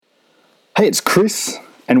Hey, it's Chris,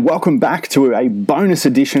 and welcome back to a bonus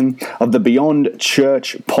edition of the Beyond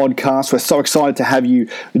Church podcast. We're so excited to have you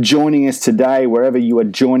joining us today, wherever you are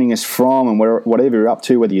joining us from, and whatever you're up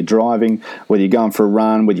to, whether you're driving, whether you're going for a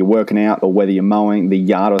run, whether you're working out, or whether you're mowing the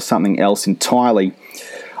yard or something else entirely.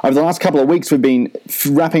 Over the last couple of weeks, we've been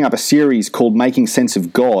wrapping up a series called Making Sense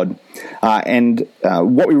of God. And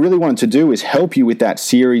what we really wanted to do is help you with that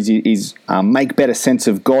series is make better sense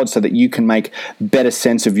of God so that you can make better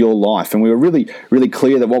sense of your life. And we were really, really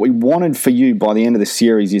clear that what we wanted for you by the end of the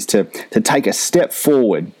series is to take a step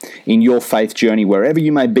forward in your faith journey, wherever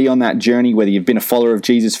you may be on that journey, whether you've been a follower of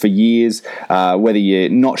Jesus for years, whether you're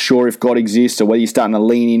not sure if God exists, or whether you're starting to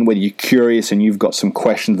lean in, whether you're curious and you've got some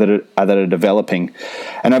questions that are developing.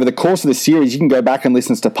 And over the course of the series, you can go back and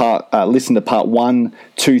listen to part 1,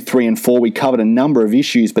 2, 3, and 4. We covered a number of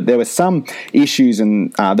issues, but there were some issues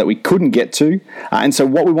that we couldn't get to. And so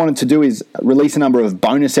what we wanted to do is release a number of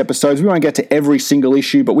bonus episodes. We won't get to every single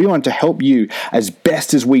issue, but we wanted to help you as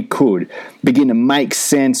best as we could begin to make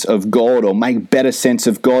sense of God or make better sense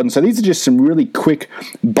of God. And so these are just some really quick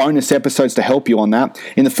bonus episodes to help you on that.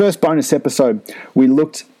 In the first bonus episode, we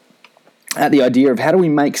looked at the idea of how do we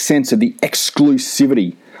make sense of the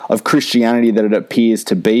exclusivity of Christianity that it appears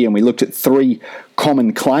to be, and we looked at 3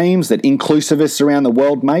 common claims that inclusivists around the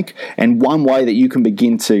world make, and one way that you can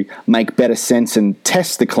begin to make better sense and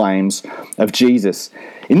test the claims of Jesus.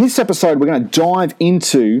 In this episode, we're going to dive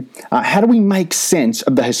into how do we make sense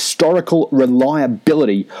of the historical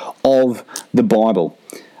reliability of the Bible.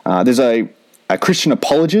 There's a Christian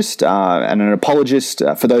apologist, and an apologist,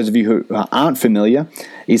 for those of you who aren't familiar,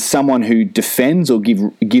 is someone who defends or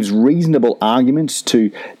gives reasonable arguments to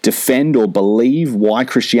defend or believe why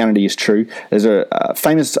Christianity is true. There's a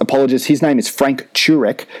famous apologist. His name is Frank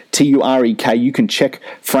Turek, Turek. You can check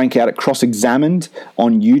Frank out at Cross Examined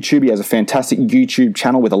on YouTube. He has a fantastic YouTube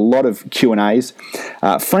channel with a lot of Q&As.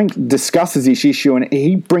 Frank discusses this issue, and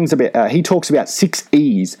he talks about 6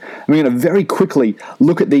 E's. And we're going to very quickly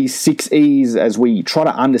look at these 6 E's as we try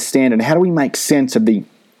to understand and how do we make sense of the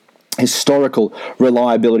historical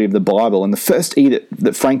reliability of the Bible. And the first E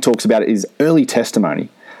that Frank talks about is early testimony.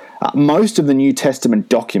 Most of the New Testament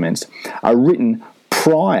documents are written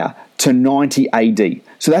prior to 90 AD.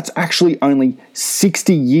 So that's actually only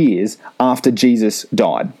 60 years after Jesus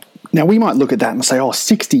died. Now, we might look at that and say,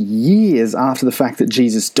 60 years after the fact that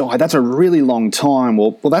Jesus died, that's a really long time.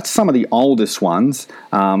 Well, that's some of the oldest ones,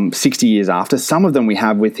 60 years after. Some of them we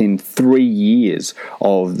have within 3 years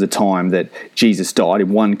of the time that Jesus died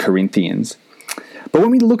in 1 Corinthians. But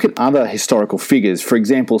when we look at other historical figures, for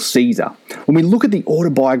example, Caesar, when we look at the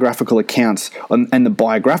autobiographical accounts and the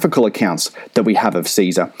biographical accounts that we have of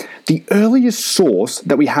Caesar, the earliest source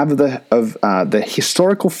that we have of the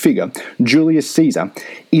historical figure, Julius Caesar,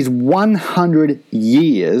 is 100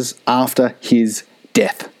 years after his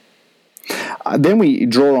death. Then we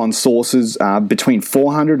draw on sources between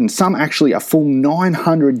 400 and some actually a full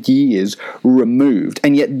 900 years removed.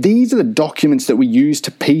 And yet these are the documents that we use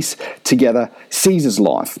to piece together Caesar's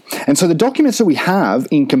life. And so the documents that we have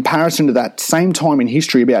in comparison to that same time in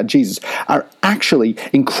history about Jesus are actually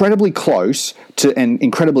incredibly close to and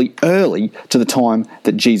incredibly early to the time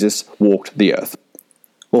that Jesus walked the earth.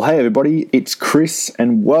 Well, hey everybody, it's Chris,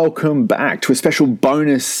 and welcome back to a special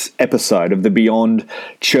bonus episode of the Beyond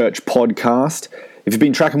Church podcast. If you've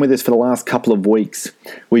been tracking with us for the last couple of weeks,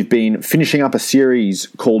 we've been finishing up a series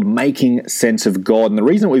called Making Sense of God. And the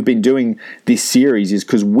reason we've been doing this series is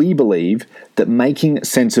because we believe that making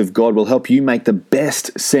sense of God will help you make the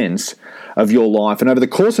best sense of your life. And over the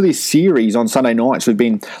course of this series on Sunday nights, we've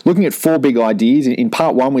been looking at 4 big ideas. In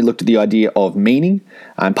part 1, we looked at the idea of meaning.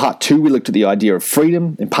 In part 2, we looked at the idea of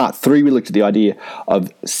freedom. In part 3, we looked at the idea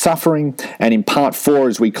of suffering. And in part 4,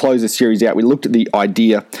 as we close the series out, we looked at the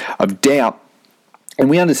idea of doubt. And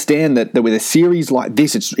we understand that with a series like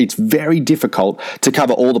this, it's very difficult to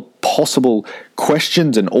cover all the possible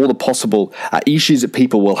questions and all the possible issues that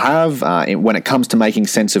people will have when it comes to making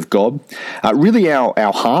sense of God. Really,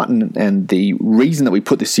 our heart and the reason that we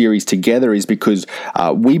put the series together is because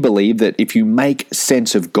we believe that if you make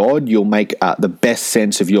sense of God, you'll make the best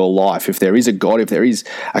sense of your life. If there is a God, if there is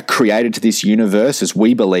a creator to this universe, as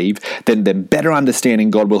we believe, then better understanding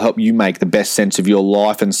God will help you make the best sense of your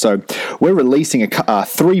life. And so we're releasing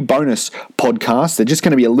 3 bonus podcasts. They're just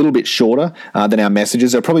going to be a little bit shorter than our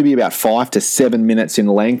messages. They'll probably be be about 5 to 7 minutes in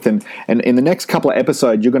length. And in the next couple of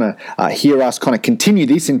episodes, you're going to hear us kind of continue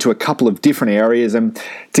this into a couple of different areas. And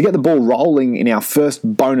to get the ball rolling in our first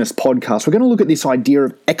bonus podcast, we're going to look at this idea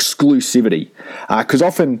of exclusivity. Because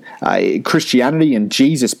often Christianity and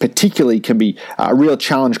Jesus particularly can be a real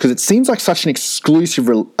challenge because it seems like such an exclusive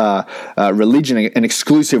religion, an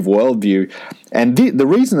exclusive worldview. And the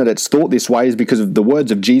reason that it's thought this way is because of the words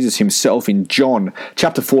of Jesus himself in John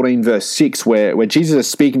chapter 14, verse 6, where Jesus is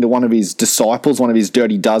speaking to one of his disciples, one of his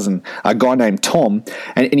dirty dozen, a guy named Tom.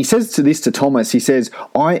 And he says to Thomas, he says,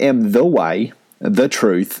 "I am the way, the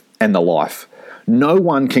truth, and the life. No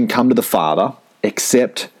one can come to the Father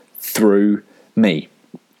except through me."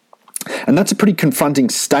 And that's a pretty confronting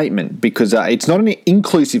statement because it's not an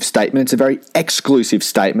inclusive statement, it's a very exclusive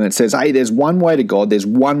statement. It says, hey, there's one way to God, there's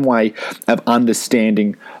one way of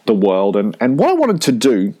understanding the world. And what I wanted to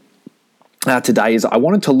do today is I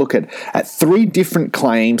wanted to look at three different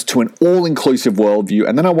claims to an all-inclusive worldview,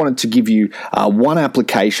 and then I wanted to give you one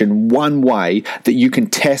application, one way that you can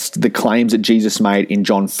test the claims that Jesus made in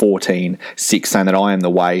John 14:6, saying that I am the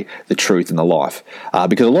way, the truth, and the life.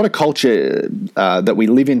 Because a lot of culture that we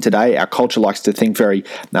live in today, our culture likes to think very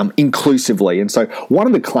inclusively. And so one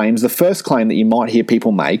of the claims, the first claim that you might hear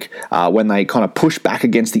people make when they kind of push back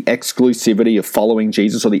against the exclusivity of following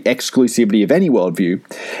Jesus or the exclusivity of any worldview,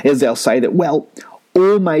 is they'll say that, well,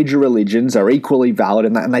 all major religions are equally valid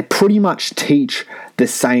in that, and they pretty much teach the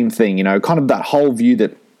same thing. You know, kind of that whole view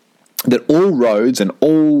that all roads and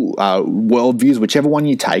all worldviews, whichever one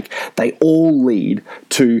you take, they all lead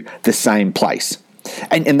to the same place.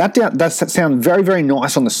 And that does sound very, very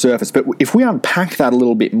nice on the surface, but if we unpack that a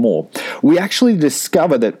little bit more, we actually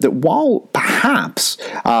discover that while perhaps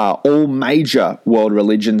all major world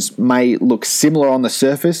religions may look similar on the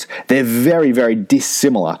surface, they're very, very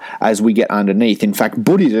dissimilar as we get underneath. In fact,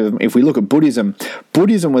 Buddhism, if we look at Buddhism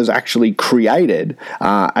was actually created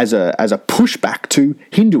as a pushback to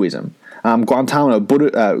Hinduism. Gautama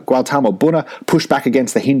Buddha pushed back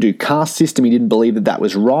against the Hindu caste system. He didn't believe that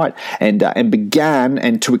was right, and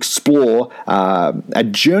began to explore a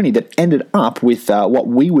journey that ended up with what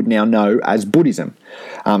we would now know as Buddhism.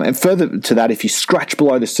 And further to that, if you scratch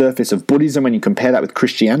below the surface of Buddhism and you compare that with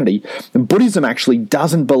Christianity, Buddhism actually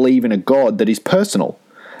doesn't believe in a God that is personal.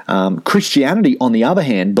 Christianity, on the other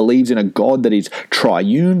hand, believes in a God that is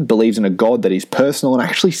triune, believes in a God that is personal, and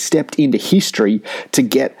actually stepped into history to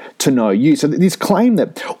get to know you. So this claim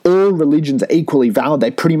that all religions are equally valid,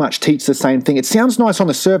 they pretty much teach the same thing. It sounds nice on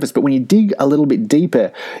the surface, but when you dig a little bit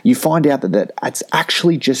deeper, you find out that it's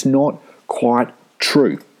actually just not quite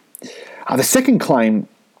true. The second claim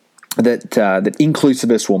that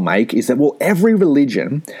inclusivists will make is that, well, every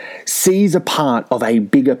religion sees a part of a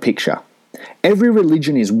bigger picture. Every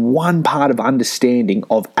religion is one part of understanding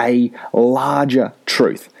of a larger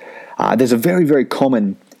truth. There's a very, very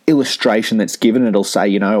common illustration that's given. It'll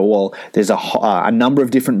say, well, there's a number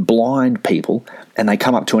of different blind people, and they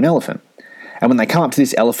come up to an elephant. And when they come up to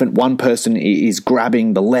this elephant, one person is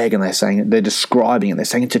grabbing the leg, and they're describing it. They're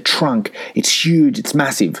saying it's a trunk, it's huge, it's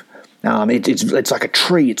massive. It's like a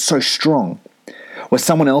tree, it's so strong. Where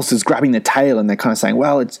someone else is grabbing the tail and they're kind of saying,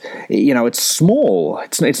 well, it's small.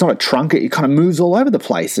 It's not a trunk. It kind of moves all over the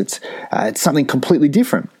place. It's something completely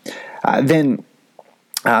different. Then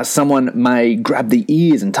someone may grab the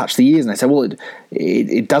ears and touch the ears, and they say, well,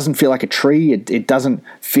 it doesn't feel like a tree. It doesn't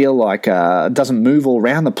feel like it doesn't move all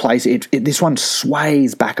around the place. This one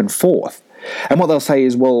sways back and forth. And what they'll say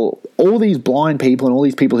is, well, all these blind people and all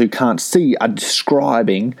these people who can't see are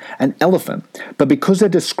describing an elephant. But because they're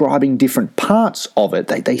describing different parts of it,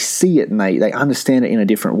 they see it and they understand it in a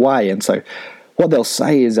different way. And so what they'll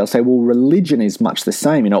say, well, religion is much the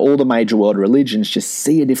same. All the major world religions just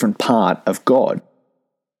see a different part of God.